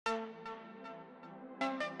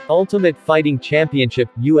Ultimate Fighting Championship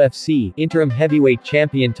 (UFC) interim heavyweight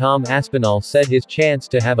champion Tom Aspinall said his chance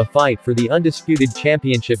to have a fight for the undisputed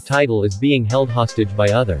championship title is being held hostage by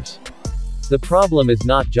others. The problem is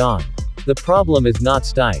not Jon. The problem is not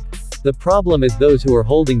Stipe. The problem is those who are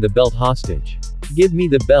holding the belt hostage. Give me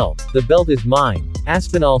the belt is mine,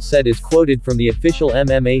 Aspinall said, is quoted from the official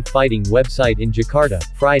MMA fighting website in Jakarta,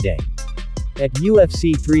 Friday. At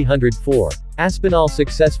UFC 304, Aspinall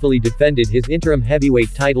successfully defended his interim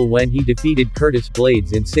heavyweight title when he defeated Curtis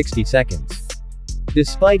Blaydes in 60 seconds.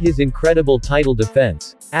 Despite his incredible title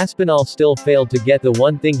defense, Aspinall still failed to get the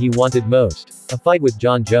one thing he wanted most, a fight with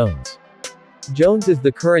Jon Jones. Jones is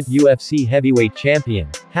the current UFC heavyweight champion,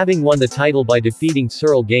 having won the title by defeating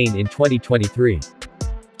Ciryl Gane in 2023.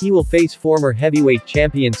 He will face former heavyweight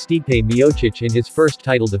champion Stipe Miocic in his first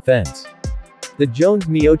title defense. The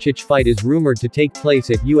Jones-Miocic fight is rumored to take place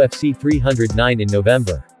at UFC 309 in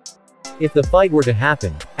November. If the fight were to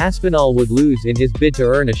happen, Aspinall would lose in his bid to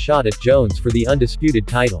earn a shot at Jones for the undisputed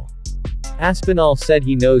title. Aspinall said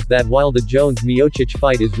he knows that while the Jones-Miocic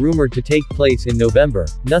fight is rumored to take place in November,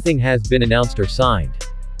 nothing has been announced or signed.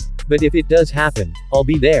 But if it does happen, I'll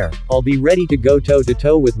be there. I'll be ready to go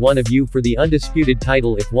toe-to-toe with one of you for the undisputed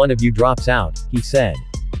title if one of you drops out, he said.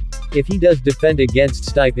 If he does defend against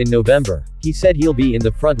Stipe in November, he said he'll be in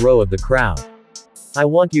the front row of the crowd. I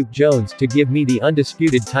want you, Jones, to give me the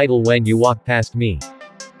undisputed title when you walk past me.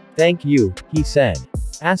 Thank you, he said.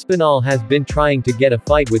 Aspinall has been trying to get a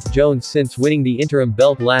fight with Jones since winning the interim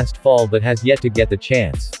belt last fall but has yet to get the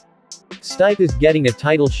chance. Stipe is getting a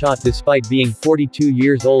title shot despite being 42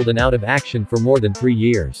 years old and out of action for more than 3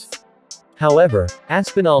 years. However,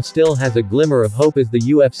 Aspinall still has a glimmer of hope as the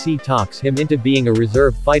UFC talks him into being a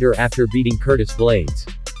reserve fighter after beating Curtis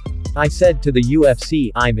Blaydes. I said to the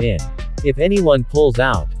UFC, I'm in. If anyone pulls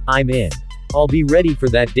out, I'm in. I'll be ready for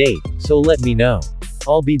that date, so let me know.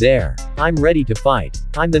 I'll be there. I'm ready to fight.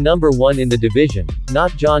 I'm the number one in the division,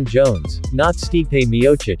 not Jon Jones, not Stipe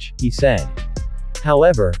Miocic, he said.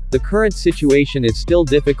 However, the current situation is still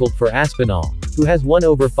difficult for Aspinall, who has won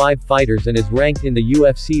over 5 fighters and is ranked in the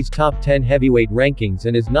UFC's top 10 heavyweight rankings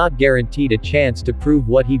and is not guaranteed a chance to prove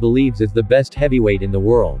what he believes is the best heavyweight in the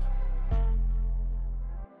world.